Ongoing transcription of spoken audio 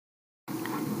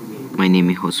My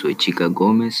name is Josue Chica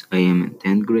Gomez. I am in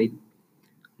 10th grade.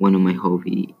 One of my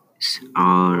hobbies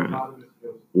are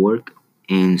work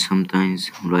and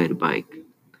sometimes ride a bike.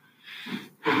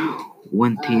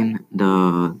 One thing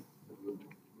that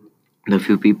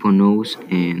few people knows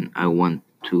and I want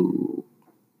to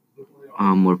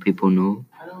more people know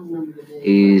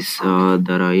is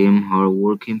that I am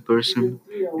hardworking person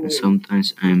and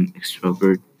sometimes I'm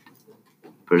extrovert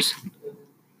person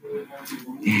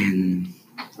and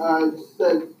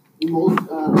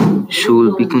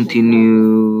should we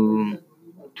continue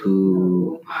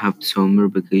to have summer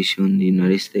vacation in the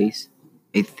United States?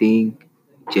 I think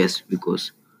yes,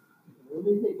 because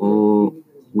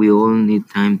we all need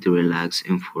time to relax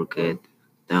and forget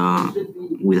that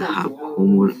we'll have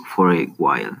homework for a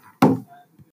while.